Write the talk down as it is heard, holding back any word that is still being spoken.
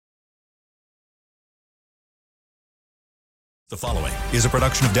The following is a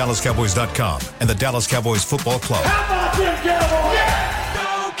production of DallasCowboys.com and the Dallas Cowboys Football Club. How about them Cowboys? Yeah!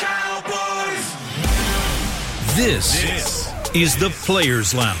 Go Cowboys! This is the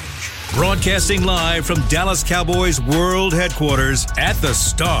Players Lounge, broadcasting live from Dallas Cowboys World Headquarters at the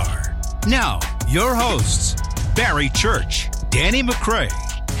Star. Now, your hosts, Barry Church, Danny McCray,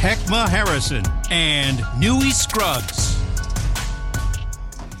 Heckma Harrison, and Newy Scruggs.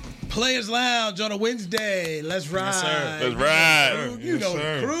 Players Lounge on a Wednesday. Let's ride. Yes, sir. Let's ride. You know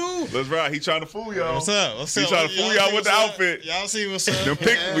the crew. Let's ride. He trying to fool y'all. What's up? What's up? He trying to fool y'all with the outfit. Y'all see what's up? Them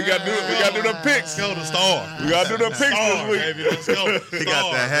picks. We got to do them picks. Let's go to Star. We got to do them picks Star, this week. baby. Let's go. He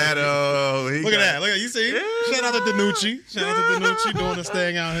got the hat on. Look at that. Look at you see? Yeah. Shout out to Danucci. Shout out to Danucci doing this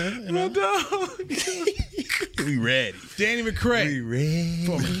thing out here. You know? We ready. Danny McCray. We ready.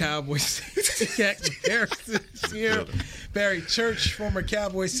 Former Cowboys safety. Harrison here. Barry Church, former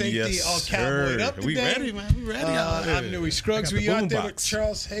Cowboys safety. Yes, all Cowboyed up today. We ready, man. We ready out here. I'm Newy Scruggs. Were you out there with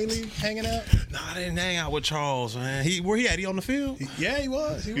Charles Haley hanging out? No, I didn't hang out with Charles, man. Where he at? He on the field? Yeah, he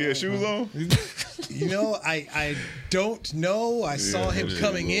was. He had shoes on? You know, I don't know. I saw him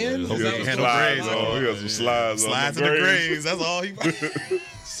coming in. He had some slides on. He had some slides on. Slides in the graves. That's all he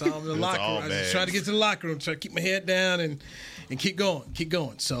saw him in the locker room. I was just trying to get to the locker room, try to keep my head down and keep going.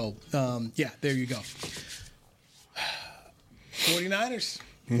 So, yeah, there you go. 49ers.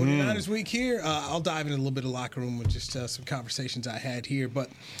 49ers week here. I'll dive in a little bit of locker room with just some conversations I had here.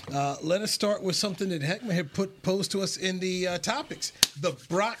 But let us start with something that Heckman had posed to us in the topics. The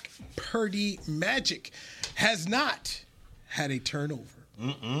Brock Purdy magic has not had a turnover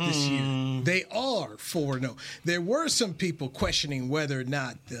this year. They are 4-0. There were some people questioning whether or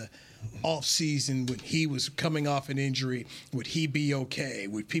not the offseason, when he was coming off an injury, would he be okay?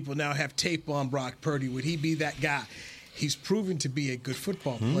 Would people now have tape on Brock Purdy? Would he be that guy? He's proven to be a good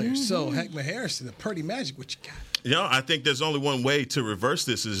football player. So, Heckma Harrison, the Purdy magic, what you got? You know, I think there's only one way to reverse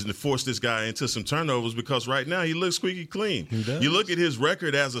this is to force this guy into some turnovers because right now he looks squeaky clean. You look at his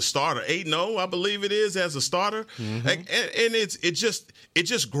record as a starter, 8-0, I believe it is, as a starter, and it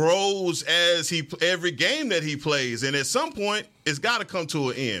just grows as every game that he plays, and at some point it's got to come to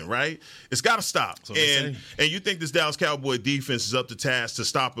an end, right? It's got to stop. And you think this Dallas Cowboy defense is up to task to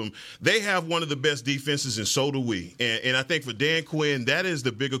stop him? They have one of the best defenses, and so do we. And I think for Dan Quinn, that is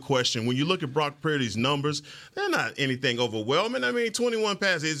the bigger question. When you look at Brock Purdy's numbers, they're not anything overwhelming. I mean, 21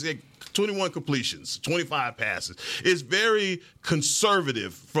 passes, 21 completions, 25 passes. It's very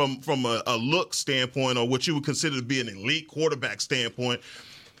conservative from a look standpoint or what you would consider to be an elite quarterback standpoint.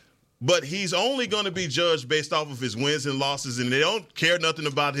 But he's only going to be judged based off of his wins and losses, and they don't care nothing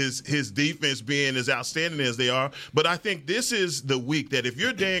about his defense being as outstanding as they are. But I think this is the week that if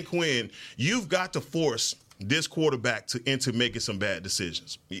you're Dan Quinn, you've got to force this quarterback into making some bad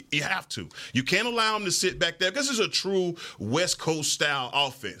decisions. You have to. You can't allow him to sit back there because it's a true West Coast style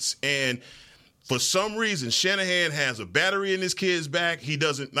offense. And for some reason, Shanahan has a battery in his kid's back. He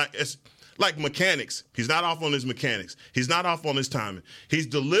doesn't like mechanics. He's not off on his mechanics. He's not off on his timing. He's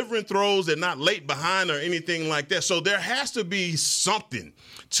delivering throws that not late behind or anything like that. So there has to be something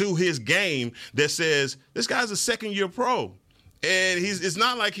to his game that says this guy's a second-year pro. And it's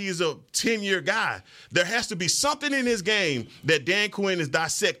not like he's a 10-year guy. There has to be something in his game that Dan Quinn is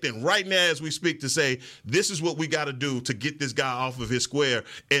dissecting right now as we speak to say, this is what we got to do to get this guy off of his square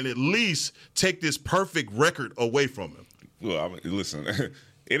and at least take this perfect record away from him. Well, listen,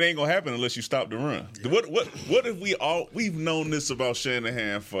 it ain't gonna happen unless you stop the run. Yeah. What if we've known this about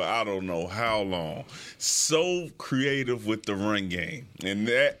Shanahan for I don't know how long? So creative with the run game, and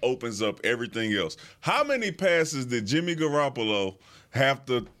that opens up everything else. How many passes did Jimmy Garoppolo have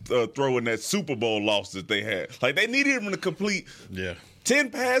to throw in that Super Bowl loss that they had? Like they needed him to complete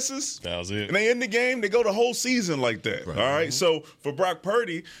 10 passes. That was it. And they end the game, they go the whole season like that. Right. All right. So for Brock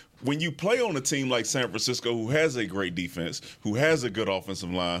Purdy, when you play on a team like San Francisco who has a great defense, who has a good offensive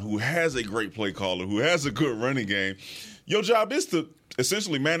line, who has a great play caller, who has a good running game, your job is to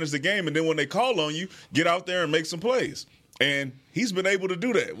essentially manage the game. And then when they call on you, get out there and make some plays. And he's been able to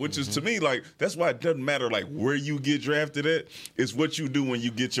do that, which is to me like that's why it doesn't matter like where you get drafted at. It's what you do when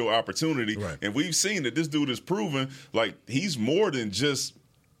you get your opportunity. Right. And we've seen that this dude has proven like he's more than just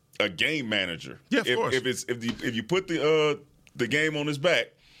a game manager. Yeah, of course. If you put the game on his back,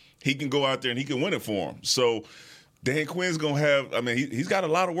 he can go out there and he can win it for him. So Dan Quinn's going to have – I mean, he's got a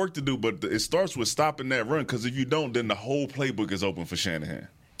lot of work to do, but it starts with stopping that run because if you don't, then the whole playbook is open for Shanahan.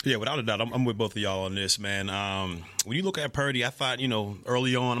 Yeah, without a doubt. I'm with both of y'all on this, man. when you look at Purdy, I thought,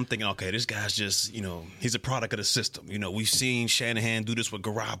 early on, I'm thinking, okay, this guy's just, he's a product of the system. We've seen Shanahan do this with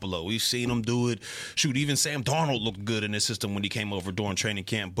Garoppolo. We've seen him do it. Shoot, even Sam Darnold looked good in this system when he came over during training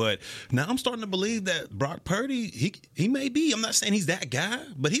camp. But now I'm starting to believe that Brock Purdy, he may be, I'm not saying he's that guy,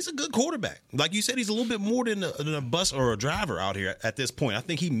 but he's a good quarterback. Like you said, he's a little bit more than a bus or a driver out here at this point. I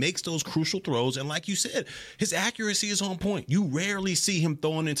think he makes those crucial throws. And like you said, his accuracy is on point. You rarely see him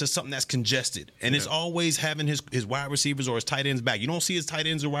throwing into something that's congested. And it's always having his wide receivers or his tight ends back. You don't see his tight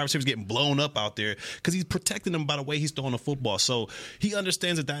ends or wide receivers getting blown up out there because he's protecting them by the way he's throwing the football. So he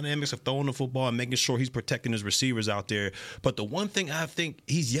understands the dynamics of throwing the football and making sure he's protecting his receivers out there. But the one thing I think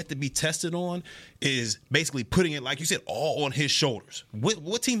he's yet to be tested on is basically putting it, like you said, all on his shoulders.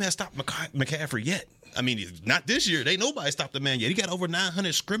 What team has stopped McCaffrey yet? I mean, not this year. Nobody stopped the man yet. He got over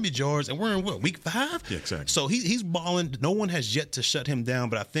 900 scrimmage yards, and we're in, week 5? Yeah, exactly. So he's balling. No one has yet to shut him down.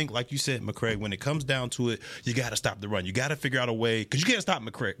 But I think, like you said, McCray, when it comes down to it, you got to stop the run. You got to figure out a way, because you can't stop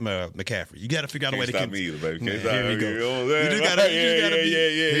McCaffrey. You got to figure out a way to stop me either, baby. Can't stop here we me. go. You You just got to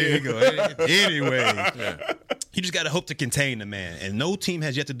Here you go. Anyway. You just got to hope to contain the man. And no team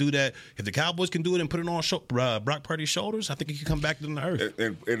has yet to do that. If the Cowboys can do it and put it on Brock Purdy's shoulders, I think he can come back to the earth.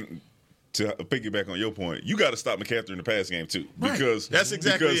 And to piggyback on your point, you got to stop McCaffrey in the pass game too, because That's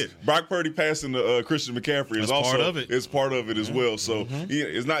exactly it. Brock Purdy passing to Christian McCaffrey is also part of it. It's part of it as well. So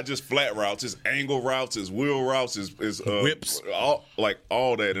it's not just flat routes; it's angle routes, it's wheel routes, it's whips, all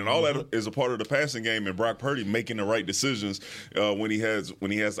that, and all that is a part of the passing game. And Brock Purdy making the right decisions when he has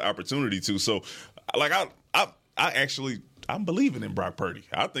the opportunity to. So, like I'm believing in Brock Purdy.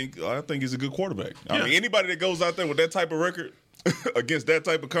 I think he's a good quarterback. I mean, anybody that goes out there with that type of record against that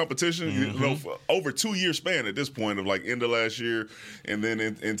type of competition, for over 2-year span at this point of like end of last year and then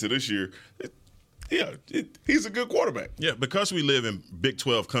into this year, he's a good quarterback. Yeah, because we live in Big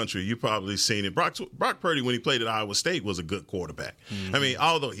 12 country, you've probably seen it. Brock Purdy, when he played at Iowa State, was a good quarterback. I mean,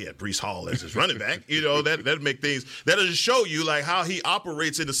 although he had Breece Hall as his running back, that'd make things, that'll just show you like how he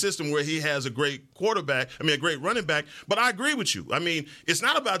operates in a system where he has a great a great running back. But I agree with you. I mean, it's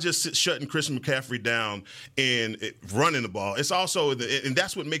not about just shutting Christian McCaffrey down and running the ball. It's also, and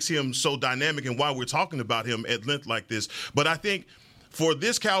that's what makes him so dynamic and why we're talking about him at length like this. But I think for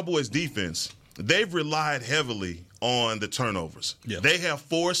this Cowboys defense, they've relied heavily on the turnovers. Yeah. They have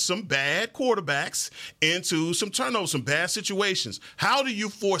forced some bad quarterbacks into some turnovers, some bad situations. How do you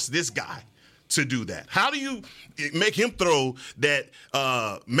force this guy to do that? How do you make him throw that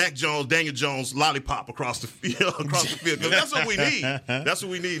Mac Jones, Daniel Jones lollipop across the field? Because that's what we need. That's what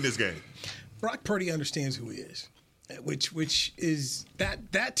we need in this game. Brock Purdy understands who he is, which is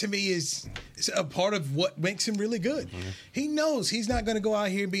that to me is a part of what makes him really good. Mm-hmm. He knows he's not going to go out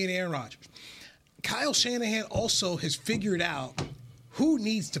here and be an Aaron Rodgers. Kyle Shanahan also has figured out who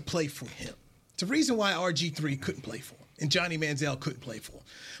needs to play for him. It's the reason why RG3 couldn't play for him and Johnny Manziel couldn't play for him.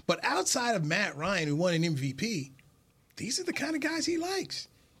 But outside of Matt Ryan, who won an MVP, these are the kind of guys he likes.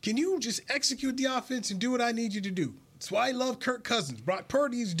 Can you just execute the offense and do what I need you to do? That's why I love Kirk Cousins. Brock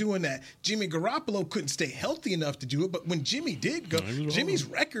Purdy is doing that. Jimmy Garoppolo couldn't stay healthy enough to do it, but when Jimmy did go, Jimmy's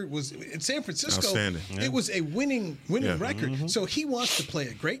record was in San Francisco. Yeah. It was a winning record. Mm-hmm. So he wants to play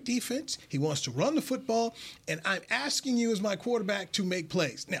a great defense. He wants to run the football, and I'm asking you as my quarterback to make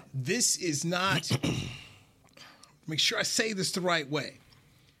plays. Now, this is not – make sure I say this the right way.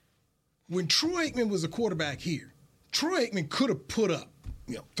 When Troy Aikman was a quarterback here, Troy Aikman could have put up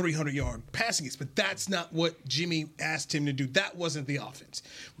 300-yard passing games, but that's not what Jimmy asked him to do. That wasn't the offense.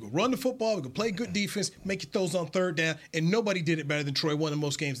 We're going to run the football, we're going to play good defense, make your throws on third down, and nobody did it better than Troy won the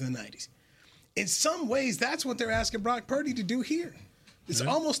most games in the 90s. In some ways, that's what they're asking Brock Purdy to do here. It's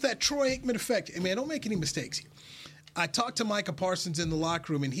almost that Troy Aikman effect. I mean, don't make any mistakes here. I talked to Micah Parsons in the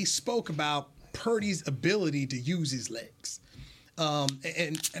locker room, and he spoke about Purdy's ability to use his legs.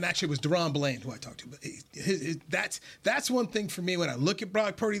 And actually it was Deron Bland who I talked to. But that's one thing for me when I look at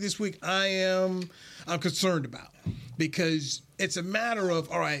Brock Purdy this week, I'm concerned about. Because it's a matter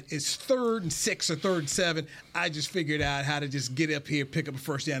of, all right, it's 3rd and 6 or 3rd and 7. I just figured out how to just get up here, pick up a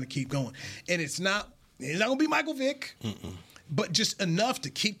first down, and keep going. And it's not going to be Michael Vick. But just enough to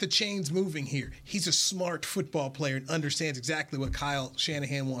keep the chains moving here. He's a smart football player and understands exactly what Kyle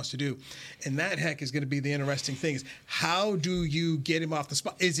Shanahan wants to do. And that, heck, is going to be the interesting thing is how do you get him off the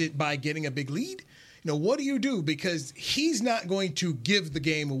spot? Is it by getting a big lead? What do you do? Because he's not going to give the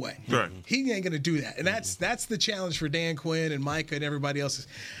game away. Right. He ain't going to do that. And that's the challenge for Dan Quinn and Micah and everybody else.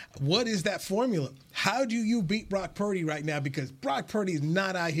 What is that formula? How do you beat Brock Purdy right now? Because Brock Purdy is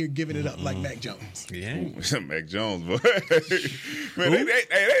not out here giving it up like Mac Jones. Yeah. Mac Jones, boy. Man,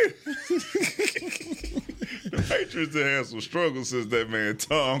 Patriots have had some struggles since that man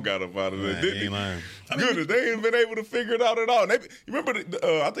Tom got up out of there, didn't he? Lying. Goodness, they ain't been able to figure it out at all. You remember,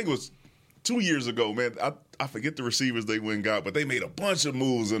 I think it was 2 years ago, man. I forget the receivers they went and got, but they made a bunch of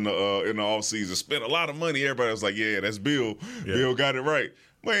moves in the offseason, spent a lot of money. Everybody was like, yeah, that's Bill. Yeah. Bill got it right.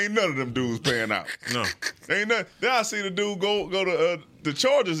 Well, ain't none of them dudes paying out. No. Ain't none. Then I see the dude go to the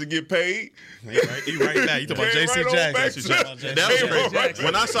Chargers and get paid. He right back. You talking about J.C. Jackson. That was crazy.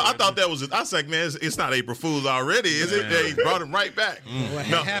 When I thought that was, I was like, man, it's not April Fool's already, is it? They brought him right back. What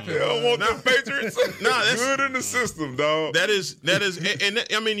happened? They don't want them Patriots. That's good in the system, dog. That is, and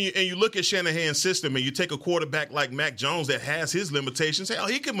I mean, you look at Shanahan's system, and you take a quarterback like Mac Jones that has his limitations. Hell,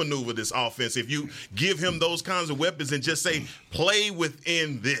 he can maneuver this offense if you give him those kinds of weapons and just say, play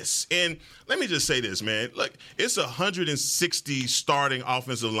within this. And let me just say this, man. Look, it's 160 starting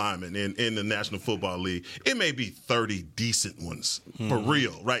offensive linemen in the National Football League. It may be 30 decent ones for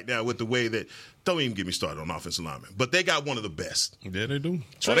real right now with the way that. Don't even get me started on offensive linemen, but they got one of the best. Yeah, they do.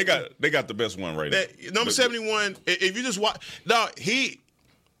 So they got the best one right now. Number 71. If you just watch,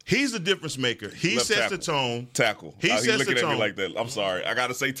 he's the difference maker. He left sets tackle. the tone. Tackle. He sets looking the tone. at me like that. I'm sorry. I got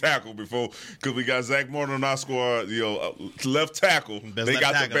to say tackle because we got Zach Martin on our squad. Left tackle. They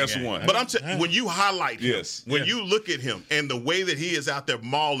got the best one. But when you highlight him, Yes. when you look at him and the way that he is out there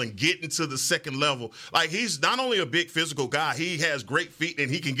mauling, getting to the second level, like he's not only a big physical guy, he has great feet and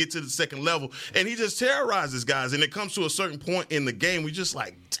he can get to the second level and he just terrorizes guys. And it comes to a certain point in the game, we just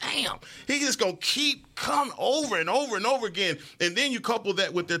like, damn, he just gonna keep coming over and over and over again. And then you couple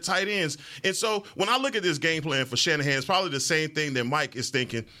that with their tight ends. And so when I look at this game plan for Shanahan, it's probably the same thing that Mike is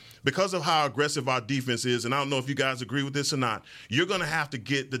thinking. Because of how aggressive our defense is, and I don't know if you guys agree with this or not, you're going to have to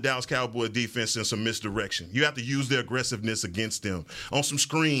get the Dallas Cowboy defense in some misdirection. You have to use their aggressiveness against them on some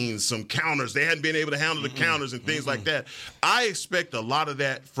screens, some counters. They hadn't been able to handle the counters and things like that. I expect a lot of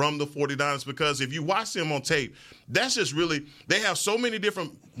that from the 49ers because if you watch them on tape, that's just really – they have so many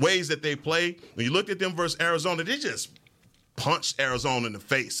different ways that they play. When you look at them versus Arizona, they just – punched Arizona in the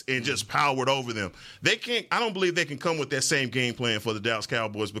face and just powered over them. They can't. I don't believe they can come with that same game plan for the Dallas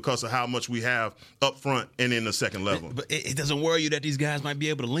Cowboys because of how much we have up front and in the second level. But it doesn't worry you that these guys might be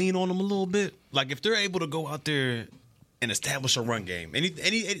able to lean on them a little bit. Like if they're able to go out there and establish a run game,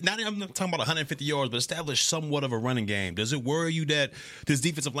 I'm not talking about 150 yards, but establish somewhat of a running game. Does it worry you that this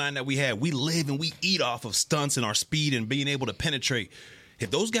defensive line that we have, we live and we eat off of stunts and our speed and being able to penetrate? If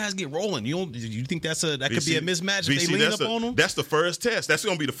those guys get rolling, you think that could be a mismatch if they lean up on them? That's the first test. That's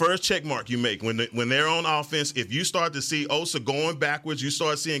going to be the first check mark you make when they're on offense. If you start to see Osa going backwards, you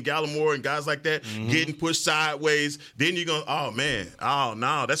start seeing Gallimore and guys like that getting pushed sideways, then you're going, oh, man, oh,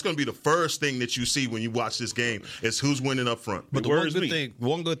 no. That's going to be the first thing that you see when you watch this game is who's winning up front. But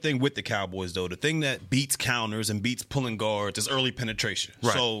one good thing with the Cowboys, though, the thing that beats counters and beats pulling guards is early penetration.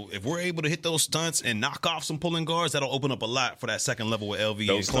 Right. So if we're able to hit those stunts and knock off some pulling guards, that'll open up a lot for that second level with LV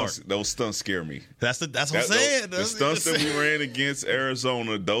and Clark. Those stunts scare me. That's what I'm saying. The stunts that we ran against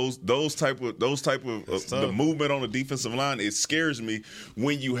Arizona, those type of the movement on the defensive line, it scares me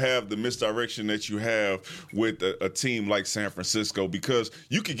when you have the misdirection that you have with a team like San Francisco because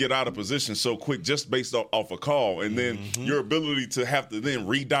you could get out of position so quick just based off a call, and then your ability to have to then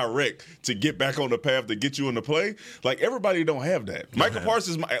redirect to get back on the path to get you in the play. Like everybody don't have that. Michael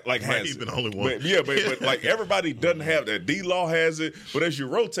Parsons has he's been the only one. But like everybody doesn't have that. D-Law has it, but as you're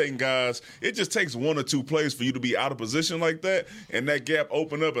rotating guys, it just takes one or two plays for you to be out of position like that, and that gap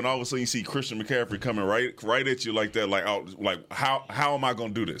open up, and all of a sudden you see Christian McCaffrey coming right at you like that. Like how am I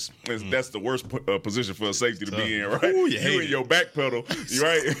going to do this? That's the worst position for a safety to be in, right? Ooh, you in your back pedal,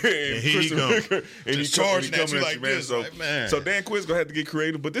 right? And here he comes. And Just charging at you like this, So, like, man. so Dan Quinn's gonna have to get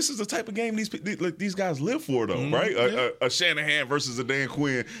creative, but this is the type of game these guys live for, though, right? A Shanahan versus a Dan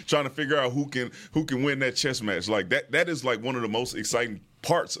Quinn trying to figure out who can win that chess match. Like that is like one of the most exciting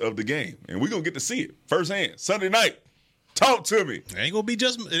parts of the game, and we're gonna get to see it firsthand Sunday night. Talk to me. It ain't gonna be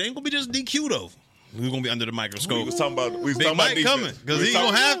just DQ though. We're gonna be under the microscope. We was talking about Big Mike coming because he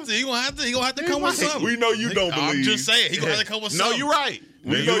gonna have to come with something. We know you don't believe. I'm just saying he gonna have to come with something. No, you're right.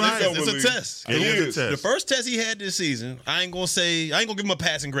 We know you don't It's believe. a test. It is a test. The first test he had this season, I ain't gonna give him a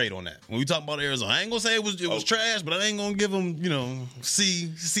passing grade on that. When we talk about Arizona, I ain't gonna say it was trash, but I ain't gonna give him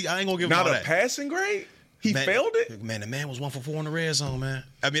C. I ain't gonna give him Not all a that. passing grade. He failed it. Man, the man was 1 for 4 in the red zone, man.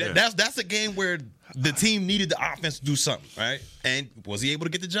 I mean, that's a game where the team needed the offense to do something, right? And was he able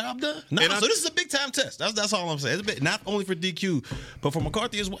to get the job done? No. So this is a big time test. That's all I'm saying. It's a bit, not only for DQ, but for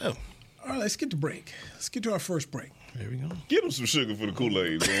McCarthy as well. All right, let's get to break. Let's get to our first break. There we go. Give him some sugar for the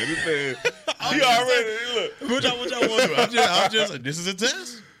Kool-Aid, man. This man, he already look. What y'all want to do? I'm just. This is a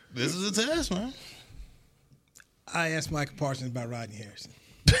test. This is a test, man. I asked Michael Parsons about Rodney Harrison.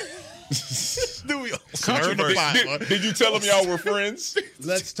 Do we? Did you tell him y'all were friends?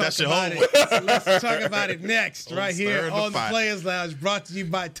 Let's talk That's your about homework. it. Let's talk about it next, right here stirring the on the pot. Players Lounge, brought to you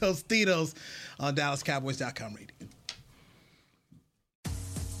by Tostitos on DallasCowboys.com radio.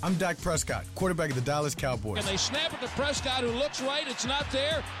 I'm Dak Prescott, quarterback of the Dallas Cowboys. And they snap it to Prescott, who looks right. It's not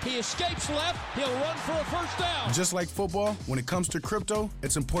there. He escapes left. He'll run for a first down. Just like football, when it comes to crypto,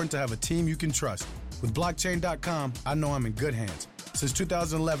 it's important to have a team you can trust. With Blockchain.com, I know I'm in good hands. Since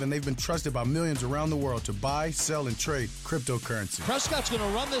 2011, they've been trusted by millions around the world to buy, sell, and trade cryptocurrency. Prescott's going to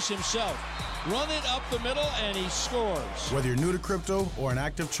run this himself. Run it up the middle, and he scores. Whether you're new to crypto or an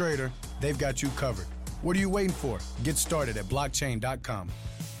active trader, they've got you covered. What are you waiting for? Get started at Blockchain.com.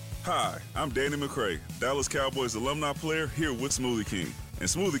 Hi, I'm Danny McCray, Dallas Cowboys alumni player here with Smoothie King. And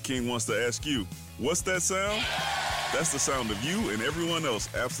Smoothie King wants to ask you, what's that sound? That's the sound of you and everyone else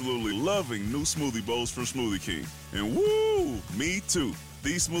absolutely loving new smoothie bowls from Smoothie King. And woo, me too.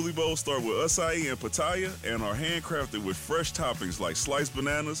 These smoothie bowls start with acai and pitaya and are handcrafted with fresh toppings like sliced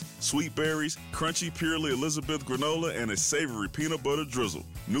bananas, sweet berries, crunchy Purely Elizabeth granola, and a savory peanut butter drizzle.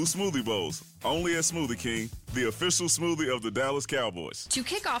 New smoothie bowls, only at Smoothie King, the official smoothie of the Dallas Cowboys. To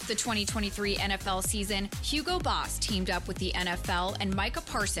kick off the 2023 NFL season, Hugo Boss teamed up with the NFL and Micah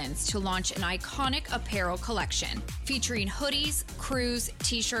Parsons to launch an iconic apparel collection featuring hoodies, crews,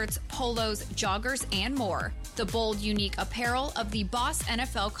 t-shirts, polos, joggers, and more. The bold, unique apparel of the Boss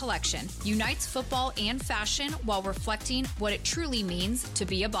NFL collection unites football and fashion while reflecting what it truly means to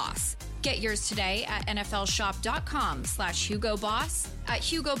be a boss. Get yours today at nflshop.com/HugoBoss, at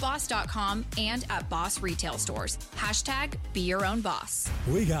HugoBoss.com, and at Boss retail stores. Hashtag be your own boss.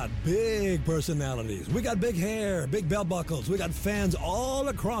 We got big personalities. We got big hair, big belt buckles. We got fans all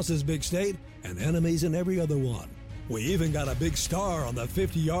across this big state and enemies in every other one. We even got a big star on the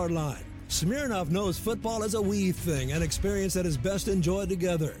 50-yard line. Smirnoff knows football is a we thing, an experience that is best enjoyed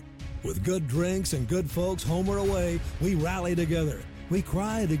together. With good drinks and good folks home or away, we rally together. We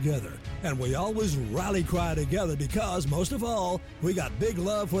cry together, and we always rally cry together because, most of all, we got big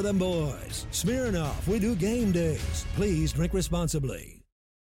love for them boys. Smirnoff, we do game days. Please drink responsibly.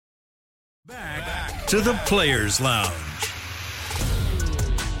 Back to the Players Lounge.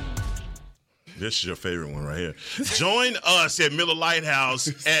 This is your favorite one right here. Join us at Miller Lite House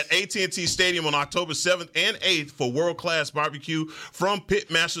at AT&T Stadium on October 7th and 8th for world-class barbecue from pit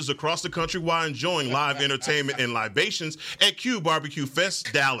masters across the country while enjoying live entertainment and libations at Q Barbecue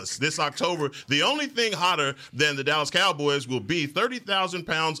Fest Dallas. This October, the only thing hotter than the Dallas Cowboys will be 30,000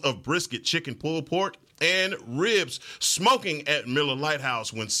 pounds of brisket, chicken, pulled pork, and ribs smoking at Miller Lite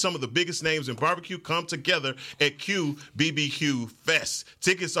House when some of the biggest names in barbecue come together at Q BBQ Fest.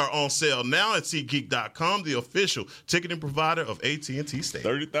 Tickets are on sale now at SeatGeek.com, the official ticketing provider of AT&T Stadium.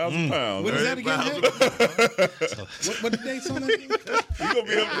 30,000 pounds. What is that again? What the date's on that?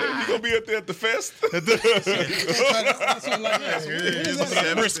 You gonna be up there at the fest?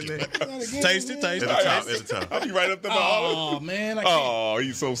 Taste it. I'll be right up there by all of Oh, man. I can't. Oh,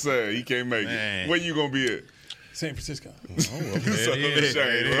 he's so sad. He can't make it. Where you gonna be at? San Francisco.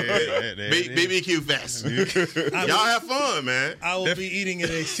 BBQ Fest. Y'all have fun, man. I will be eating at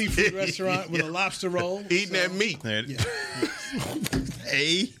a seafood restaurant with a lobster roll. Eating that meat.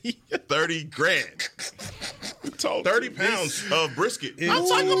 Hey, 30 grand. 30 pounds of brisket. I'm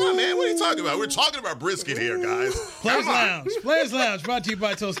talking about, man. What are you talking about? We're talking about brisket here, guys. Players Lounge, brought to you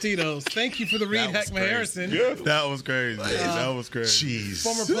by Tostitos. Thank you for the Reed Heckman Harrison. Yeah. That was crazy. That was crazy. Jeez.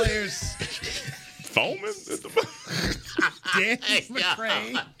 Former players Foreman? Danny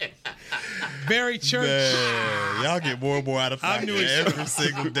McCray, Barry Church. Man, y'all get more and more out of I'm pocket new as every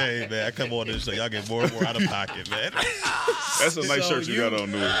single day, man. I come on this show, y'all get more and more out of pocket, man. That's a nice shirt you got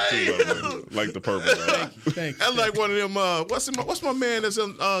on, new too, man. Like the purple. Thank you. I like one of them. What's my man that's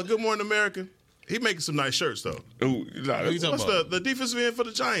in Good Morning America? He making some nice shirts though. Ooh, nah, Who you talking What's about? the defensive end for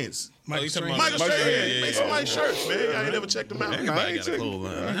the Giants? Michael talking Strahan. about- Michael Strahan. Yeah, He makes some nice shirts, man. I ain't never checked them out. Everybody got a clothes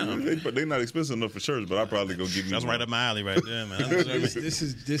line. They're not expensive enough for shirts, but I probably go give you. That's one. right up my alley right there, man. This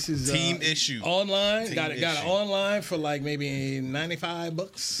is Team issue. Online. Team Got it issue. online for like maybe $95.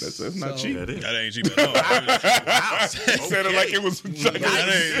 That's not cheap. That is. That ain't cheap at all. Wow. He said it like it was. But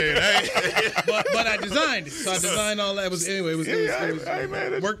I designed it. So I designed all that. It was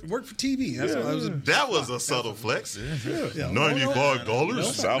worked for TV. That's what I was. That was a subtle flex. Yeah.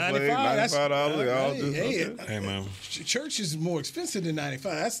 $95. South Lake, $95. Hey, man. Church is more expensive than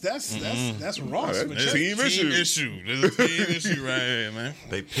 $95. That's wrong. That's But team church- Team issue. issue. There's a team issue right here, man.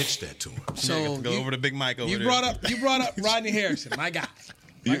 They pitched that to him. So Go over to Big Mike over you there. brought up Rodney Harrison, my guy.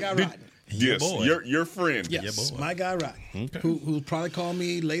 My guy Rodney. Yes, your friend. Yes, my guy Rodney, who'll probably call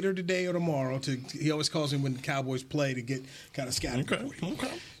me later today or tomorrow. He always calls me when the Cowboys play to get kind of scattered.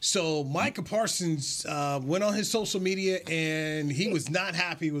 Okay. So Micah Parsons went on his social media and he was not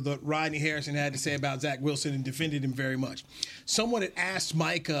happy with what Rodney Harrison had to say about Zach Wilson and defended him very much. Someone had asked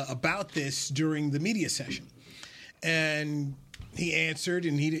Micah about this during the media session, and he answered,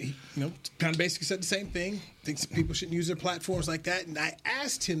 and he kind of basically said the same thing. Thinks people shouldn't use their platforms like that. And I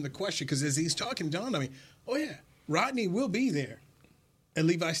asked him the question because as he's talking, John, oh yeah, Rodney will be there at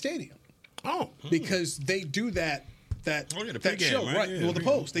Levi Stadium. Oh, because they do that that show, right? Yeah, well, the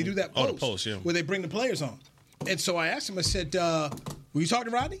post. They do that post, the post, yeah, where they bring the players on. And so I asked him. I said, "Will you talk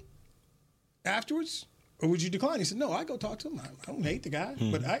to Rodney afterwards, or would you decline?" He said, "No, I go talk to him. I don't hate the guy,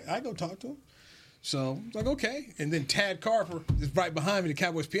 but I go talk to him." So I was like, okay. And then Tad Carper is right behind me, the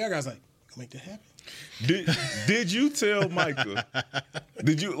Cowboys PR guy. I was like, go make that happen. Did you tell Micah?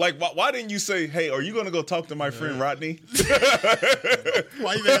 Did you why didn't you say, "Hey, are you going to go talk to my friend Rodney"?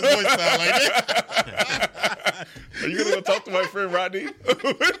 Why you made his voice sound like that? Are you going to go talk to my friend Rodney?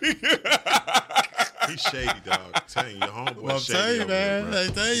 He's shady, dog. I'm telling you, your homeboy. Well, I'm telling you, man.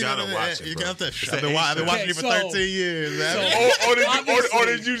 You gotta watch it. You bro. got that. I've been watching you for 13 years, man. Or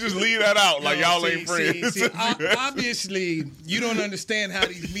did you just leave that out like y'all ain't friends? See, obviously, you don't understand how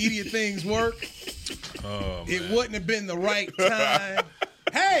these media things work. It wouldn't have been the right time.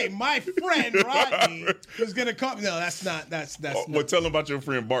 Hey, my friend Rodney was gonna call me. No, that's not. That's well, tell him about your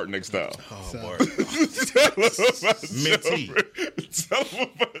friend Bart next time. Bart. Tell him about Minty. Tell him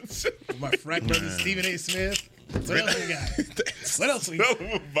about my frat brother Stephen A. Smith. What else we got? What else we got?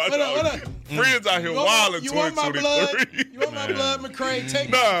 What else? Friends out here wild in 2023. You want my blood, McCray? Take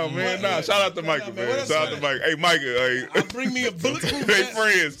it. Nah, man, nah. Shout out to Micah, man. Shout out to Micah. Hey, Micah. Hey. Bring me a bulletproof Hey, vest.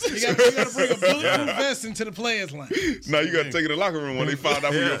 friends. You got to bring a bulletproof vest into the players' line. No, you got to take it to the locker room when they find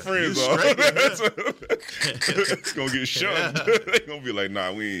out who your friends are. It's going to get shunned. They're going to be like,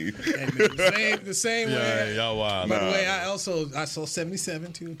 nah, we ain't. The same way. Y'all wild. By the way, I saw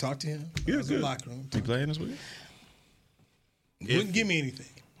 77 too. Talked to him. He was in the locker room. You playing this week? Wouldn't give me anything.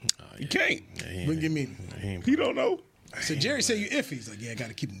 You can't. Wouldn't give me anything. He don't know. So Jerry said you iffy. He's like, yeah, I got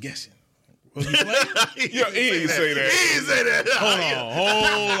to keep him guessing. Well, you play? He ain't say that. He didn't say that. Hold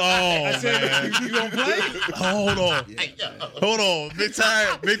on. I said, you gonna play? Hold on. Hold on. Big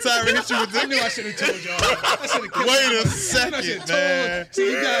time hit you with I this. knew I should have told y'all. I should have kept Wait a I second, should've man. See,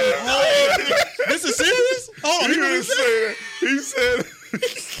 you got This is serious? Hold on. He didn't say that. He said.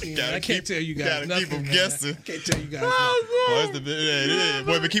 I can't tell you guys gotta nothing. keep 'em man. guessing. I can't tell you guys.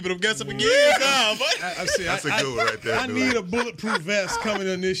 Boy, been keeping them guessing for years now, boy. That's a good one right there. I need a bulletproof vest coming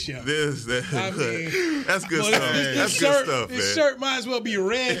on this show. That's good stuff. This That's shirt, good stuff, man. This shirt might as well be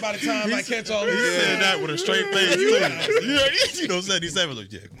red by the time I catch all He these. said that with a straight face. You know, 77. Look,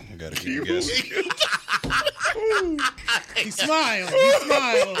 yeah, I gotta keep guessing. He smiled.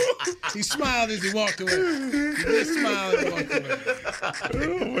 He smiled as he walked away. He did smile as he walked away. Oh,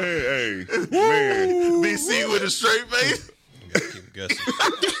 man, hey. Man. BC with a straight face. I gotta keep guessing.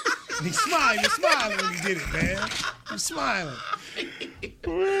 And he smiled. He was smiling when he did it, man. He was smiling.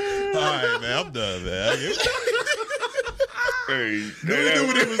 All right, man. I'm done, man. Hey. Knew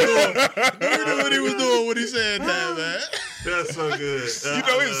what he was doing. Knew what he was doing when he said that, man. That's so good. You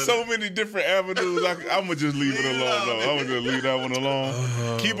know, there's so many different avenues. I'm going to just leave it alone, though. I'm going to just leave that one alone.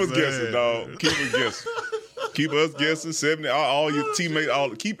 Keep us guessing, dog. Keep us guessing. Keep us guessing. 70, all your teammates,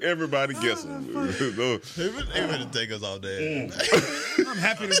 keep everybody guessing. He better take us all day. I'm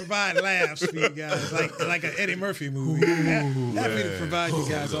happy to provide laughs for you guys, like an Eddie Murphy movie. Happy to provide you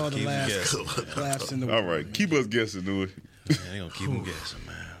guys all the laughs in the world. All right. Keep us guessing, do it. Man, they going to keep them guessing,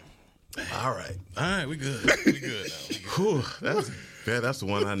 man. All right. All right, we good. We good now. That's the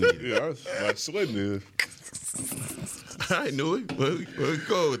one I needed. Yeah, I was sweating it. All right, Newey. Where we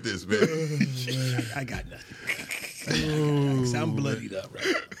go with this, man? I got nothing. I'm bloodied up right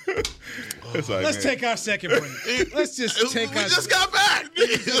now. Let's take our second break. Let's just take We just got back.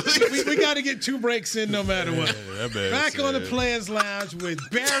 we got to get 2 breaks in no matter what. Back on the Players Lounge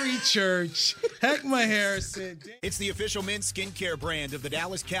with Barry Church, Heckma Harrison. It's the official men's skincare brand of the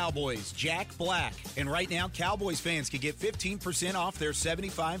Dallas Cowboys, Jack Black. And right now, Cowboys fans can get 15% off their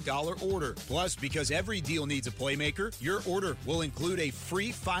 $75 order. Plus, because every deal needs a playmaker, your order will include a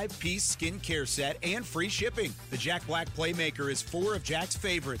free 5-piece skincare set and free shipping. The Jack Black Playmaker is 4 of Jack's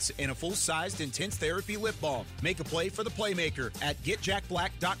favorites and a full-sized intense therapy lip balm. Make a play for the Playmaker at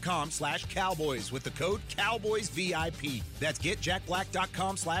getjackblack.com/Cowboys with the code CowboysVIP. That's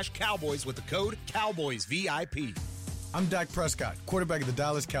getjackblack.com/Cowboys with the code CowboysVIP. I'm Dak Prescott, quarterback of the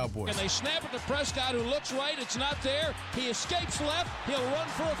Dallas Cowboys. And they snap it to Prescott, who looks right. It's not there. He escapes left. He'll run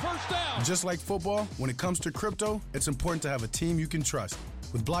for a first down. Just like football, when it comes to crypto, it's important to have a team you can trust.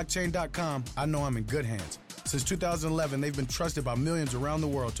 With blockchain.com, I know I'm in good hands. Since 2011, they've been trusted by millions around the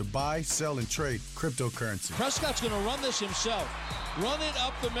world to buy, sell, and trade cryptocurrency. Prescott's going to run this himself. Run it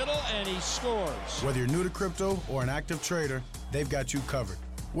up the middle, and he scores. Whether you're new to crypto or an active trader, they've got you covered.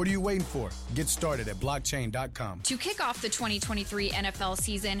 What are you waiting for? Get started at blockchain.com. To kick off the 2023 NFL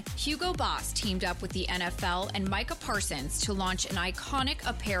season, Hugo Boss teamed up with the NFL and Micah Parsons to launch an iconic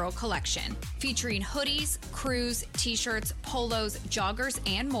apparel collection featuring hoodies, crews, t-shirts, polos, joggers,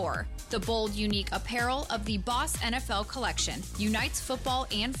 and more. The bold, unique apparel of the Boss NFL collection unites football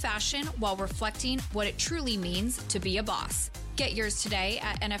and fashion while reflecting what it truly means to be a boss. Get yours today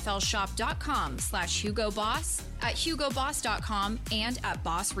at nflshop.com/HugoBoss, at HugoBoss.com, and at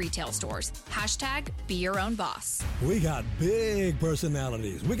Boss retail stores. #Be your own boss. We got big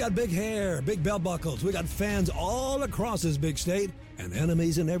personalities. We got big hair, big belt buckles. We got fans all across this big state and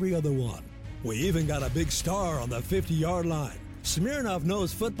enemies in every other one. We even got a big star on the 50-yard line. Smirnoff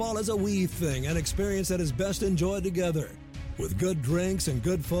knows football is a we thing, an experience that is best enjoyed together. With good drinks and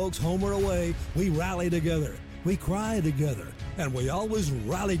good folks home or away, we rally together. We cry together, and we always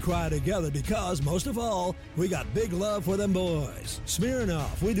rally cry together because, most of all, we got big love for them boys.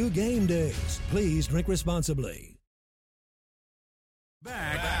 Smirnoff, we do game days. Please drink responsibly.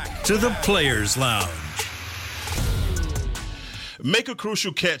 Back to the Players Lounge. Make a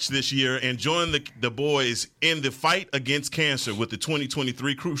crucial catch this year and join the boys in the fight against cancer with the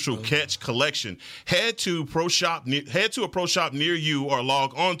 2023 Crucial Catch Collection. Head to a pro shop near you or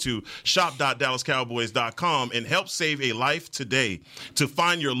log on to shop.dallascowboys.com and help save a life today. To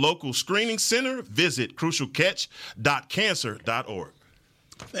find your local screening center, visit crucialcatch.cancer.org.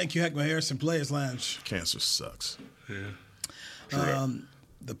 Thank you, Heckma Harrison, Players Lounge. Cancer sucks. Yeah.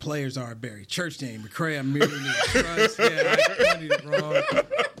 The players are Barry Church, Danny McCray. I'm merely trust. Yeah, I did it wrong.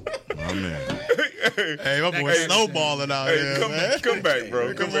 Oh, man. Hey, my boy snowballing out here, man. Come back,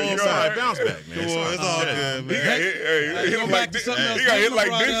 bro. Come back. All right, bounce back, man. Come on, it's all good, man. He got hit like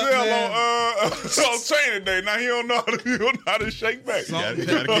Denzel on Training Day. Now he don't know how to shake back. Y'all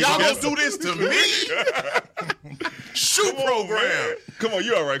gonna do this to me? Shoot program. Come on,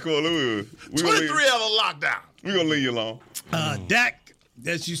 you all right, cool. 23 hour lockdown. We're going to leave you alone. Dak,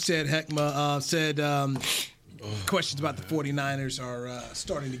 as you said, Heckma, said questions about the 49ers are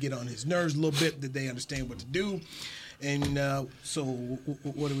starting to get on his nerves a little bit. Did they understand what to do? And so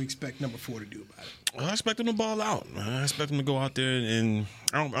what do we expect number 4 to do about it? I expect him to ball out. I expect him to go out there and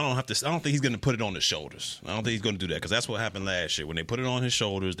I don't think he's going to put it on his shoulders. I don't think he's going to do that because that's what happened last year. When they put it on his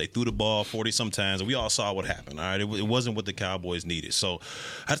shoulders, they threw the ball 40-some times, and we all saw what happened. All right, it wasn't what the Cowboys needed. So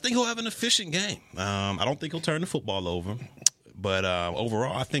I think he'll have an efficient game. I don't think he'll turn the football over. But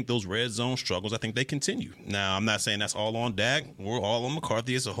overall, I think those red zone struggles, I think they continue. Now, I'm not saying that's all on Dak. We're all on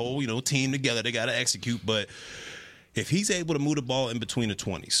McCarthy as a whole, team together. They got to execute. But if he's able to move the ball in between the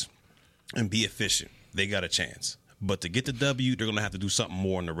 20s and be efficient, they got a chance. But to get the W, they're going to have to do something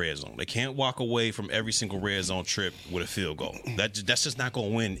more in the red zone. They can't walk away from every single red zone trip with a field goal. That's just not going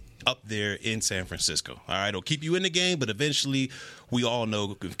to win up there in San Francisco. All right, it'll keep you in the game, but eventually we all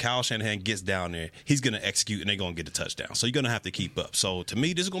know if Kyle Shanahan gets down there, he's going to execute and they're going to get a touchdown. So you're going to have to keep up. So to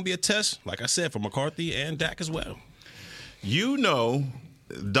me, this is going to be a test, like I said, for McCarthy and Dak as well.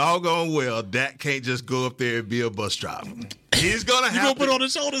 Doggone well, Dak can't just go up there and be a bus driver. He's going to have to put on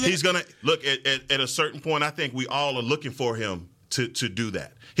his shoulders. He's going to look at a certain point. I think we all are looking for him to do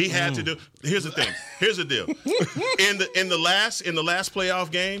that. He had to do. Here's the thing. Here's the deal. In the last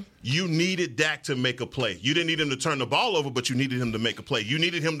playoff game, you needed Dak to make a play. You didn't need him to turn the ball over, but you needed him to make a play. You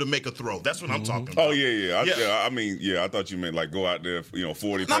needed him to make a throw. That's what I'm talking about. Oh yeah. I thought you meant like go out there,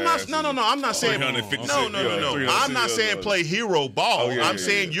 40 passes. No. I'm not saying. No. I'm not saying play hero ball. I'm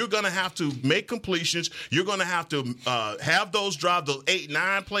saying you're going to have to make completions. You're going to have to have those drives, those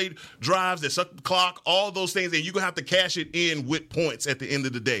 8-9 play drives that suck the clock, all those things, and you're going to have to cash it in with points at the end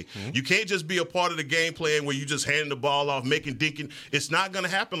of the day. You can't just be a part of the game plan where you just handing the ball off, making dinking. It's not going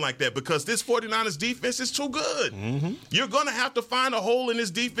to happen like that because this 49ers defense is too good. You're going to have to find a hole in this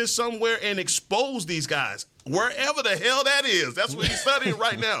defense somewhere and expose these guys. Wherever the hell that is. That's what he's studying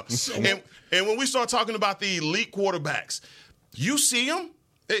right now. And when we start talking about the elite quarterbacks, you see them.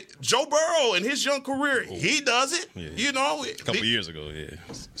 Joe Burrow in his young career, he does it. Yeah. A couple years ago, yeah.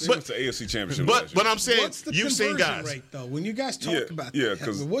 So it's the AFC Championship. But I'm saying what's the you've seen guys. Rate, though, when you guys talk about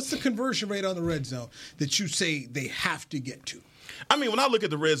that, what's the conversion rate on the red zone that you say they have to get to? I mean, when I look at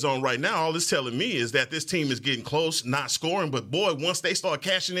the red zone right now, all it's telling me is that this team is getting close, not scoring. But, boy, once they start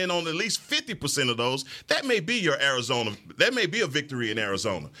cashing in on at least 50% of those, that may be your Arizona. That may be a victory in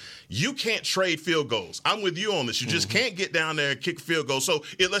Arizona. You can't trade field goals. I'm with you on this. You just can't get down there and kick field goals. So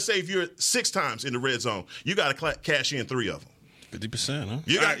let's say if you're 6 times in the red zone, you got to cash in 3 of them. 50%, huh?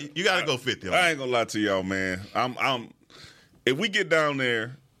 You got to go 50. I ain't gonna lie to y'all, man. If we get down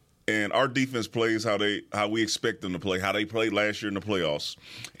there and our defense plays how we expect them to play, how they played last year in the playoffs,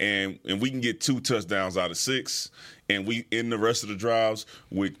 and we can get 2 touchdowns out of 6, and we in the rest of the drives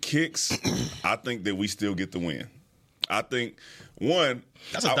with kicks, I think that we still get the win. I think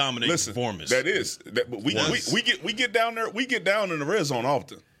that's a dominating performance. That is. But we get down there. We get down in the red zone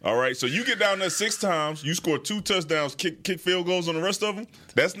often. All right, so you get down there 6 times, you score 2 touchdowns, kick field goals on the rest of them.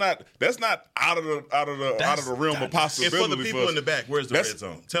 That's not out of the realm of possibility. And for the people in the back, where's the red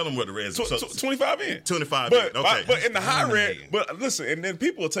zone? Tell them where the red zone. 25 in. 25 in. Okay. But in the high red. But listen, and then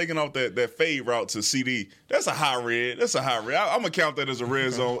people are taking off that fade route to CD. That's a high red. I'm gonna count that as a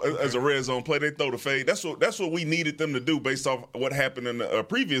red zone play. They throw the fade. That's what we needed them to do based off what happened in the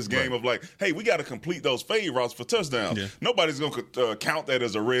previous game of like, hey, we got to complete those fade routes for touchdowns. Yeah. Nobody's gonna count that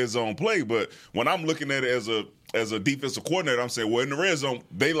as a red zone play, but when I'm looking at it as a defensive coordinator, I'm saying, well, in the red zone,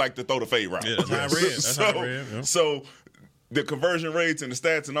 they like to throw the fade route. Yeah, that's high red. That's high red. Yeah. So the conversion rates and the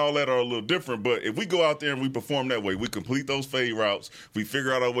stats and all that are a little different, but if we go out there and we perform that way, we complete those fade routes, we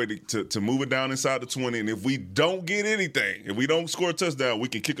figure out our way to move it down inside the 20, and if we don't get anything, if we don't score a touchdown, we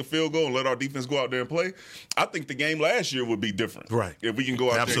can kick a field goal and let our defense go out there and play. I think the game last year would be different. Right. If we can go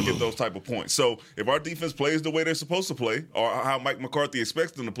out there and get those type of points. So if our defense plays the way they're supposed to play, or how Mike McCarthy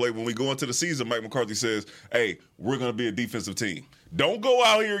expects them to play, when we go into the season, Mike McCarthy says, hey, we're going to be a defensive team. Don't go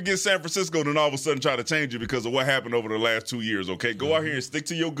out here against San Francisco and then all of a sudden try to change it because of what happened over the last 2 years, okay? Go out here and stick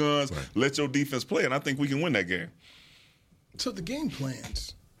to your guns, let your defense play, and I think we can win that game. So the game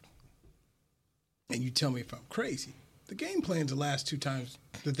plans, and you tell me if I'm crazy, the game plans the last 2 times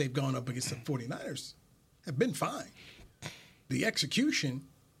that they've gone up against the 49ers have been fine. The execution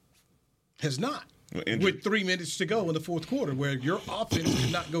has not. With 3 minutes to go in the fourth quarter, where your offense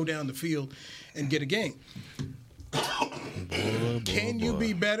did not go down the field and get a game. Can you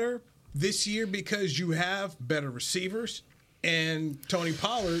be better this year because you have better receivers and Tony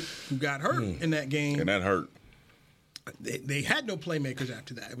Pollard, who got hurt in that game? And that hurt. They had no playmakers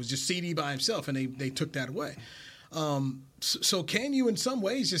after that. It was just CD by himself, and they took that away. So can you in some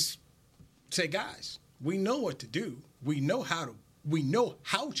ways just say, guys, we know what to do. We know how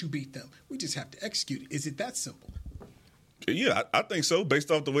to beat them. We just have to execute it. Is it that simple? Yeah, I think so.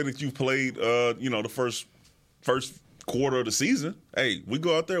 Based off the way that you played, the first quarter of the season. Hey, we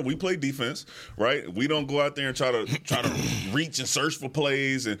go out there, we play defense, right? We don't go out there and try to reach and search for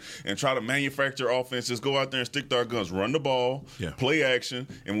plays and try to manufacture offense. Just go out there and stick to our guns, run the ball, play action,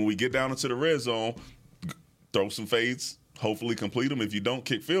 and when we get down into the red zone, throw some fades. Hopefully complete them. If you don't,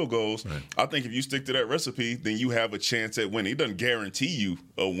 kick field goals. Right. I think if you stick to that recipe, then you have a chance at winning. It doesn't guarantee you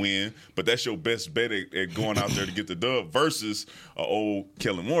a win, but that's your best bet at going out there to get the dub versus an old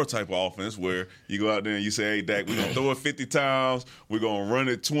Kellen Moore type of offense where you go out there and you say, hey, Dak, we're going to throw it 50 times, we're going to run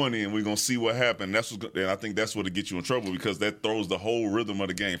it 20, and we're going to see what happens. And I think that's what'll get you in trouble because that throws the whole rhythm of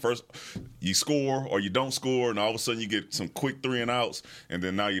the game. First, you score or you don't score, and all of a sudden you get some quick 3 and outs, and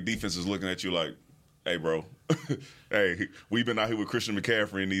then now your defense is looking at you like, hey, bro, hey, we've been out here with Christian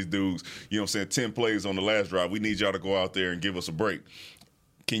McCaffrey and these dudes, 10 plays on the last drive. We need y'all to go out there and give us a break.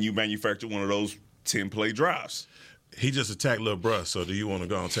 Can you manufacture one of those 10-play drives? He just attacked Lil Bruh, so do you want to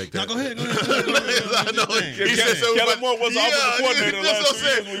go and take that? No, go ahead. I know he said something Kellen Moore was offensive coordinator last 2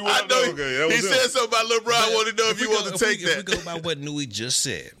 years. I know he said something about Lil Bruh. I want to know if you want to take that. If we go by what Newey just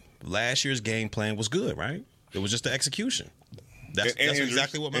said, last year's game plan was good, right? It was just the execution. That's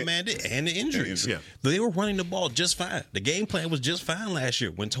exactly what my man did. And the injuries. Yeah. They were running the ball just fine. The game plan was just fine last year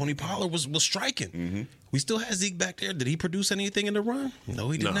when Tony Pollard was striking. Mm-hmm. We still had Zeke back there. Did he produce anything in the run? No,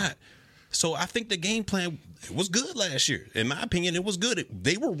 he did not. So I think the game plan was good last year. In my opinion, it was good.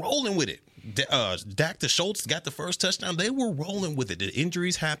 They were rolling with it. Dak to Schultz got the first touchdown. They were rolling with it. The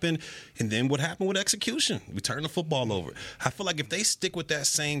injuries happened, and then what happened with execution? We turned the football over. I feel like if they stick with that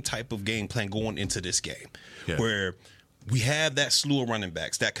same type of game plan going into this game, where – we have that slew of running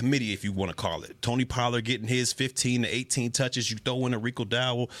backs, that committee, if you want to call it. Tony Pollard getting his 15 to 18 touches. You throw in a Rico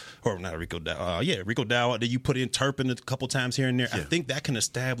Dowdle, or not a Rico Dowdle, Rico Dowdle. Then you put in Turpin a couple times here and there. Yeah. I think that can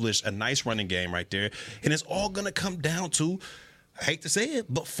establish a nice running game right there. And it's all going to come down to I hate to say it,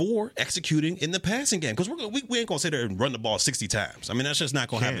 but for executing in the passing game. Because we ain't going to sit there and run the ball 60 times. I mean, that's just not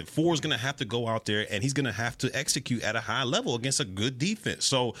going to happen. Ford's going to have to go out there, and he's going to have to execute at a high level against a good defense.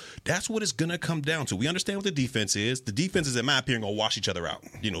 So that's what it's going to come down to. We understand what the defense is. The defense is, in my opinion, going to wash each other out.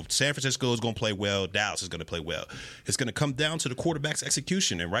 You know, San Francisco is going to play well. Dallas is going to play well. It's going to come down to the quarterback's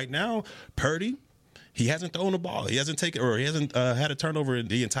execution. And right now, Purdy, he hasn't thrown the ball. He hasn't taken, or he hasn't had a turnover in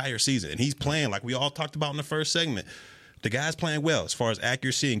the entire season. And he's playing like we all talked about in the first segment. The guy's playing well as far as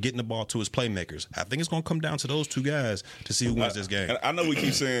accuracy and getting the ball to his playmakers. I think it's going to come down to those two guys to see who wins this game. I know we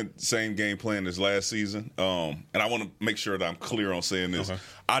keep saying same game plan as last season, and I want to make sure that I'm clear on saying this. Okay.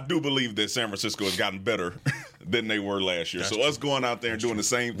 I do believe that San Francisco has gotten better than they were last year. That's true. Us going out there and doing the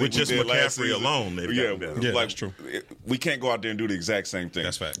same thing with just did last McCaffrey season alone, they've gotten better. Yeah, that's true. We can't go out there and do the exact same thing.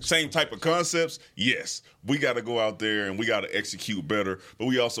 That's fact. Same type of concepts, yes. We got to go out there and we got to execute better, but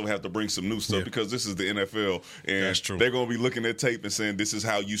we also have to bring some new stuff because this is the NFL, and that's true. They're going to be looking at tape and saying, this is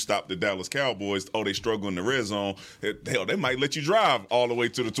how you stop the Dallas Cowboys. Oh, they struggle in the red zone. Hell, they might let you drive all the way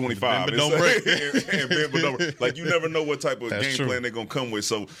to the 25. But don't break. Like, you never know what type of game plan they're going to come with.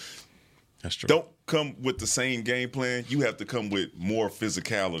 So that's true. Don't come with the same game plan. You have to come with more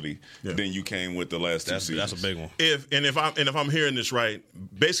physicality than you came with the last two seasons. That's a big one. If I'm hearing this right,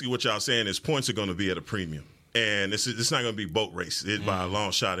 basically what y'all saying is points are going to be at a premium. And it's not going to be boat race by a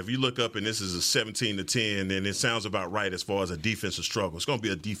long shot. If you look up and this is a 17-10, then it sounds about right as far as a defensive struggle. It's going to be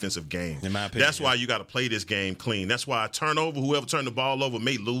a defensive game. In my opinion, that's why you got to play this game clean. That's why whoever turned the ball over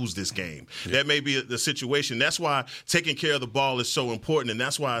may lose this game. Yeah. That may be the situation. That's why taking care of the ball is so important, and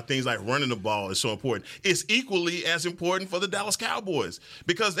that's why things like running the ball is so important. It's equally as important for the Dallas Cowboys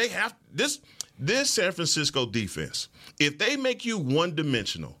because they have this San Francisco defense. If they make you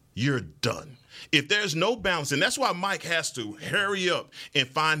one-dimensional, you're done. If there's no balance, and that's why Mike has to hurry up and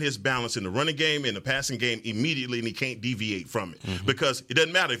find his balance in the running game and the passing game immediately, and he can't deviate from it. Because it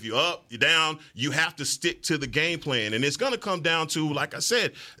doesn't matter if you're up, you're down, you have to stick to the game plan. And it's going to come down to, like I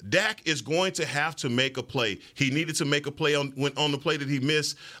said, Dak is going to have to make a play. He needed to make a play on the play that he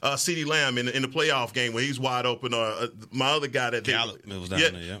missed CeeDee Lamb in the playoff game where he's wide open, or my other guy that Gallup was down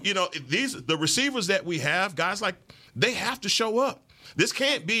there, yeah. You know, the receivers that we have, guys like, they have to show up. This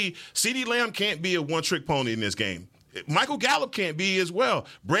can't be – CeeDee Lamb can't be a one-trick pony in this game. Michael Gallup can't be as well.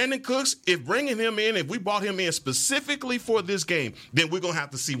 Brandon Cooks, if we bought him in specifically for this game, then we're going to have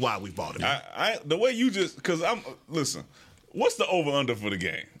to see why we bought him in. The way you just – because listen, what's the over-under for the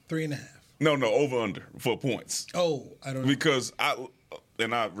game? 3.5. No, over-under for points. Oh, I don't know. Because I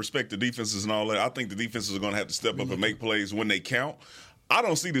respect the defenses and all that. I think the defenses are going to have to step up and make plays when they count. I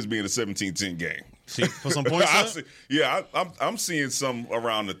don't see this being a 17-10 game. See, for some points? I'm seeing some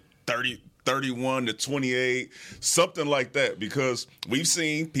around the 31 to 28, something like that, because we've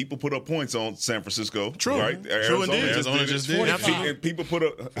seen people put up points on San Francisco. True. Right? True indeed. Arizona just did. And people put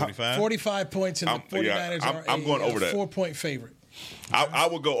up 45 points, and the 49ers are going over that. 4-point favorite. I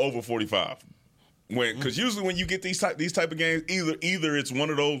would go over 45. Because usually when you get these type of games, either it's one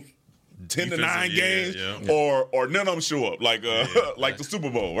of those 10-9 games, or none of them show up, like the Super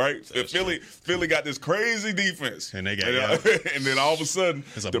Bowl, right? Philly got this crazy defense, and they got and then all of a sudden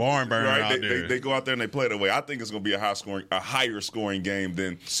it's a barn burner out there. They go out there and they play that way. I think it's going to be a higher scoring game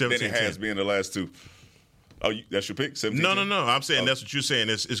than it has been the last two. Oh, that's your pick? 17? No. I'm saying that's what you're saying.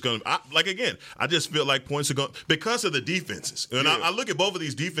 It's going to – again, I just feel like points are going – because of the defenses. And I look at both of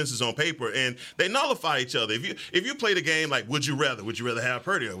these defenses on paper, and they nullify each other. If you play the game like, would you rather have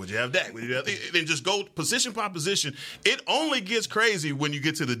Purdy or would you have Dak? Then just go position by position. It only gets crazy when you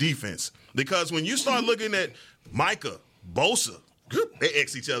get to the defense. Because when you start looking at Micah, Bosa, they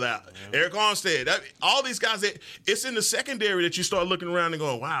X each other out. Eric Armstead, all these guys, it's in the secondary that you start looking around and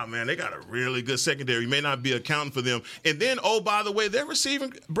going, wow, man, they got a really good secondary. You may not be accounting for them. And then, by the way, they're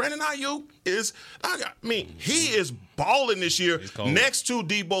receiving Brandon Ayuk he is balling this year next to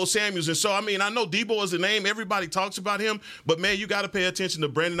Deebo Samuels. And so, I know Deebo is the name. Everybody talks about him. But, man, you got to pay attention to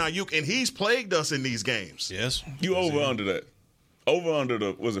Brandon Ayuk. And he's plagued us in these games. Yes. You over under that. Over under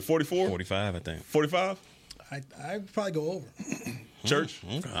the, was it 44? 45, I think. 45? I'd probably go over. Church?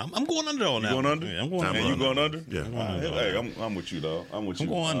 I'm going under on that. You going under? Yeah, I'm going under. You going under? Yeah. Hey, I'm with you, dog. I'm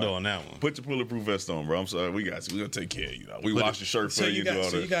going under on that one. Put your bulletproof vest on, bro. I'm sorry. We got you. We're going to take care of you, dog. We wash your shirt for you.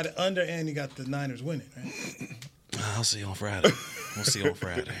 So you got it under, and you got the Niners winning, right? I'll see you on Friday. We'll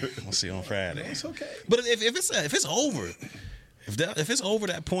see on Friday. It's okay. But if it's over, if it's over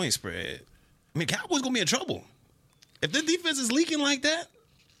that point spread, Cowboys going to be in trouble. If the defense is leaking like that,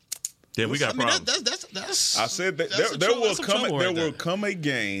 then we got problems. That's I said that there will come a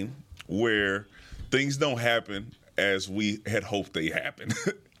game where things don't happen as we had hoped they happen.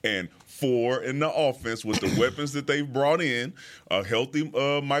 and 4 in the offense with the weapons that they've brought in, a healthy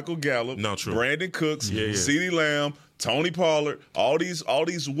Michael Gallup, Brandon Cooks, CeeDee Lamb, Tony Pollard, all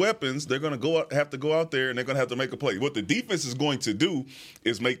these weapons. They're going to have to go out there and they're going to have to make a play. What the defense is going to do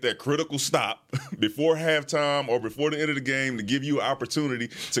is make that critical stop before halftime or before the end of the game to give you an opportunity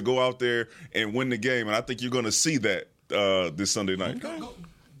to go out there and win the game. And I think you're going to see that this Sunday night.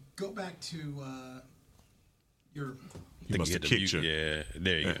 Go back to your. You must have kicked you. Yeah,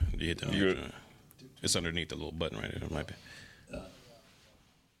 there you go. You hit the mute. It's underneath the little button right there. It might be.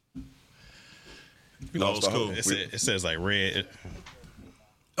 No, it's cool. It says like red.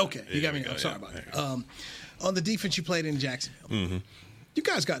 Okay, you got me. I'm sorry about that. On the defense you played in Jacksonville, you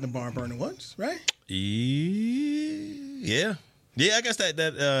guys got in the barn burner once, right? Yeah. Yeah, I guess that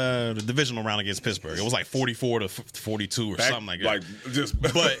the divisional round against Pittsburgh, it was like 44-42 or something like that.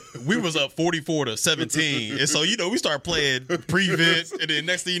 But we was up 44-17, and so we start playing prevent, and then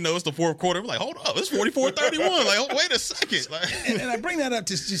next thing you know, it's the fourth quarter. We're like, hold up, it's 44-31. Like, oh, wait a second. And I bring that up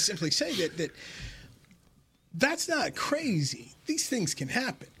to just simply say that's not crazy. These things can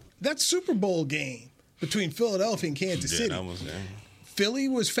happen. That Super Bowl game between Philadelphia and Kansas City. That was, Philly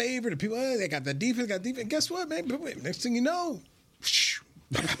was favored. People, they got the defense, Guess what, man? Next thing you know,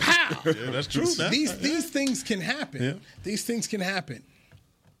 pow. Yeah, that's true. These things can happen. Yeah. These things can happen.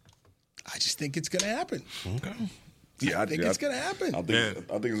 I just think it's going to happen. Okay. Yeah, I think it's going to happen. I think it's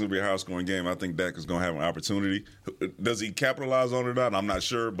going to be a high-scoring game. I think Dak is going to have an opportunity. Does he capitalize on it or not? I'm not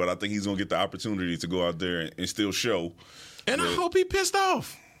sure, but I think he's going to get the opportunity to go out there and still show. And I hope he pissed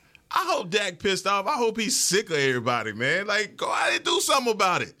off. I hope Dak pissed off. I hope he's sick of everybody, man. Like, go out and do something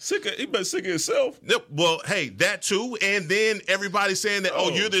about it. He better sick of himself. Well, hey, that too. And then everybody saying that,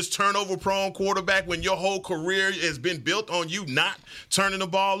 you're this turnover-prone quarterback when your whole career has been built on you not turning the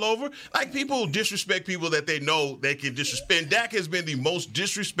ball over. Like, people disrespect people that they know they can disrespect. And Dak has been the most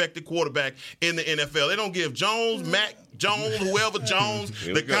disrespected quarterback in the NFL. They don't give Jones, Mac Jones, whoever Jones,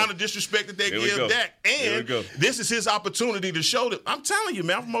 the kind of disrespect that they give Dak. And this is his opportunity to show them. I'm telling you,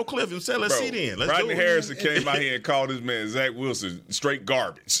 man, I'm from Oak Cliff and said, let's see then. Rodney Harrison came out here and called this man Zach Wilson straight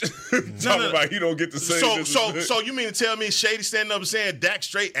garbage. Talking about he don't get to say So you mean to tell me Shady standing up and saying Dak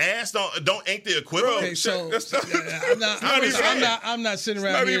straight ass ain't the equivalent? Okay, so I'm not sitting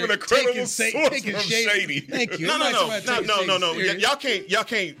around here even a credible taking Shady. Thank you. No. Y'all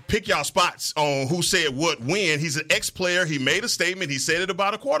can't pick y'all spots on who said what when. He's an ex-player. He made a statement. He said it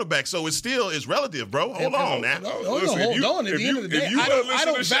about a quarterback. So it's relative, bro. Hold on now. Hold on. At the end of the day, I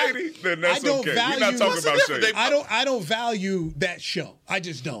don't Shady, then that's okay. We're not talking about Shady. I don't value that show. I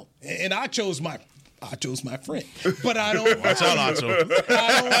just don't. And I chose my friend, but I don't. That's all I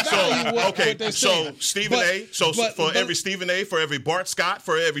value what they're saying. So Stephen A. So for every Stephen A., for every Bart Scott,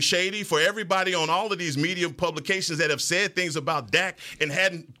 for every Shady, for everybody on all of these media publications that have said things about Dak and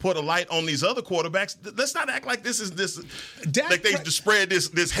hadn't put a light on these other quarterbacks, let's not act like this like they spread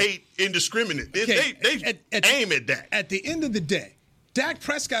this hate indiscriminate. They aim at Dak. At the end of the day, Dak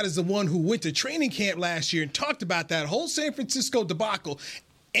Prescott is the one who went to training camp last year and talked about that whole San Francisco debacle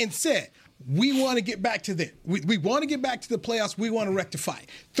and said, we want to get back to that. We want to get back to the playoffs. We want to rectify it.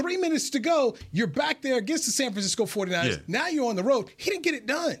 3 minutes to go. You're back there against the San Francisco 49ers. Yeah. Now you're on the road. He didn't get it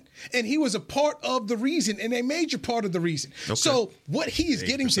done. And he was a part of the reason and a major part of the reason. Okay. So what he is 8%.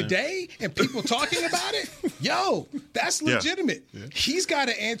 Getting today and people talking about it, that's legitimate. Yeah. He's got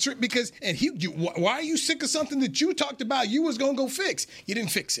to answer it because why are you sick of something that you talked about you was going to go fix? You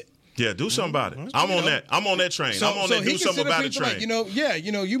didn't fix it. Yeah, do something about it. I'm on that. I'm on that train. I'm on that. Do something about it train. Like,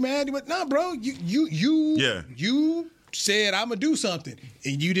 you mad? But no, bro. You said I'm gonna do something,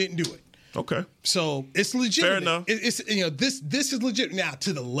 and you didn't do it. Okay. So it's legitimate. Fair enough. This is legit. Now,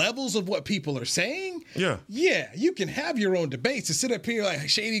 to the levels of what people are saying, you can have your own debates and sit up here like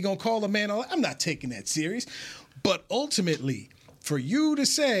Shady gonna call a man. I'm not taking that serious. But ultimately, for you to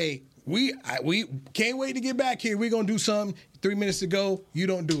say we can't wait to get back here, we're gonna do something. 3 minutes to go, you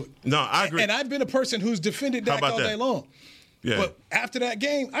don't do it. No, I agree. And I've been a person who's defended Dak all day long. Yeah. But after that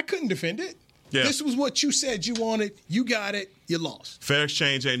game, I couldn't defend it. Yeah. This was what you said you wanted. You got it. You lost. Fair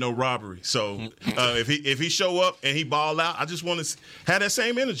exchange ain't no robbery. So if he show up and he ball out, I just want to have that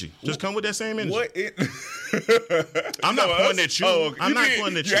same energy. Just come with that same energy. I'm not pointing at you. I'm not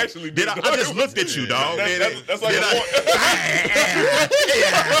pointing at you. I just looked at you, dog. That's like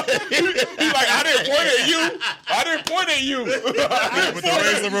He's like, I didn't point at you. I didn't point point at you. With the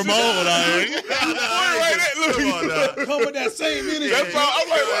Razor Ramon, Come with that same energy. That's all.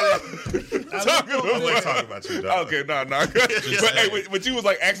 I'm like, talking about you, dog. Okay, nah. But you was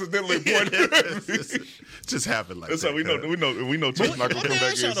like accidentally pointing. Just happened like That's that. how we know. Church not gonna come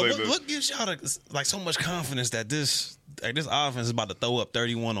back here and say this. What gives y'all like so much confidence that this offense is about to throw up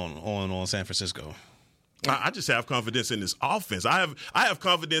 31 on San Francisco? I just have confidence in this offense. I have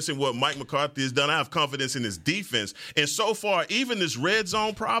confidence in what Mike McCarthy has done. I have confidence in his defense. And so far, even this red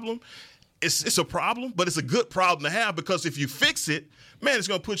zone problem, it's a problem, but it's a good problem to have because if you fix it, man, it's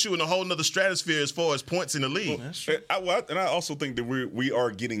going to put you in a whole nother stratosphere as far as points in the league. Well, that's true. And I also think that we are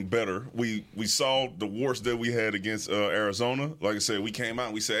getting better. We saw the warts that we had against Arizona. Like I said, we came out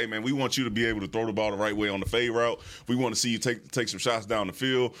and we said, hey, man, we want you to be able to throw the ball the right way on the fade route. We want to see you take some shots down the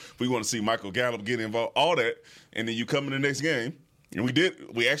field. We want to see Michael Gallup get involved, all that. And then you come in the next game, and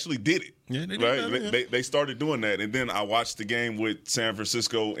we actually did it. Yeah, they did right? that, They started doing that. And then I watched the game with San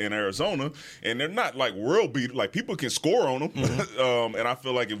Francisco and Arizona, and they're not like world beat. Like, people can score on them. Mm-hmm. And I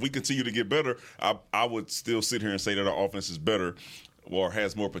feel like if we continue to get better, I would still sit here and say that our offense is better or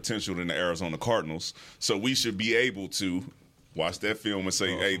has more potential than the Arizona Cardinals. So we should be able to watch that film and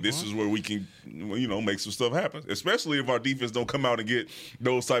say, hey, this is where we can, make some stuff happen. Especially if our defense don't come out and get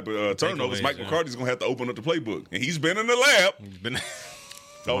those type of turnovers. Mike McCarthy's going to have to open up the playbook. And he's been in the lab.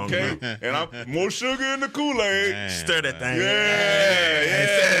 Okay, and I'm more sugar in the Kool-Aid. Stir that thing.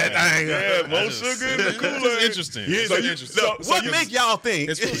 Yeah, more sugar in the Kool-Aid. Interesting. What make y'all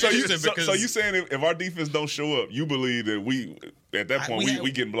think? So you saying if our defense don't show up, you believe that we at that point we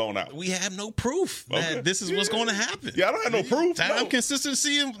getting blown out? We have no proof that this is what's going to happen. Yeah, I don't have no proof. Time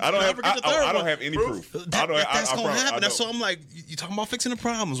consistency. I don't have any proof. That's going to happen. That's why I'm like, you talking about fixing the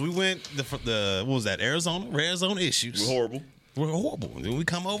problems. We went what was that? Arizona issues. We're horrible. When we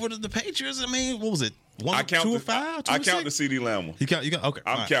come over to the Patriots, I mean, what was it? 1, 2, or 5? I count the CeeDee Lamb one. You count? Okay.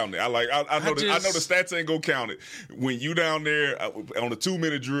 I'm counting it. I know the stats ain't gonna count it. When you down there on a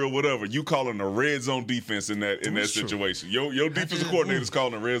 2-minute drill, whatever, you calling a red zone defense in that situation. Your defensive coordinator's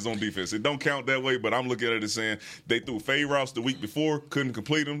calling a red zone defense. It don't count that way, but I'm looking at it as saying they threw fade routes the week before, couldn't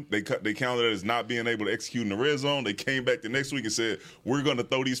complete them. They counted it as not being able to execute in the red zone. They came back the next week and said, we're gonna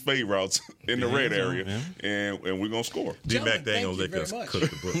throw these fade routes in the red area, and we're gonna score. D-Mac, they ain't gonna let us cook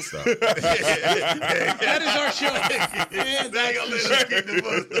the book stuff. That is our show.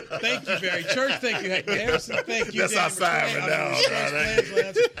 Thank you, Barry Church. Thank you, Hector Harrison. Thank you. That's our Simon now.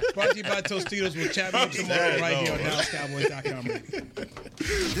 Brought to you by Tostitos. We'll chat with you tomorrow right here on DallasCowboys.com.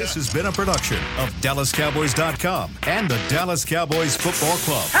 This has been a production of DallasCowboys.com and the Dallas Cowboys Football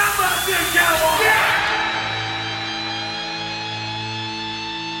Club. How about this, Cowboys? Yeah!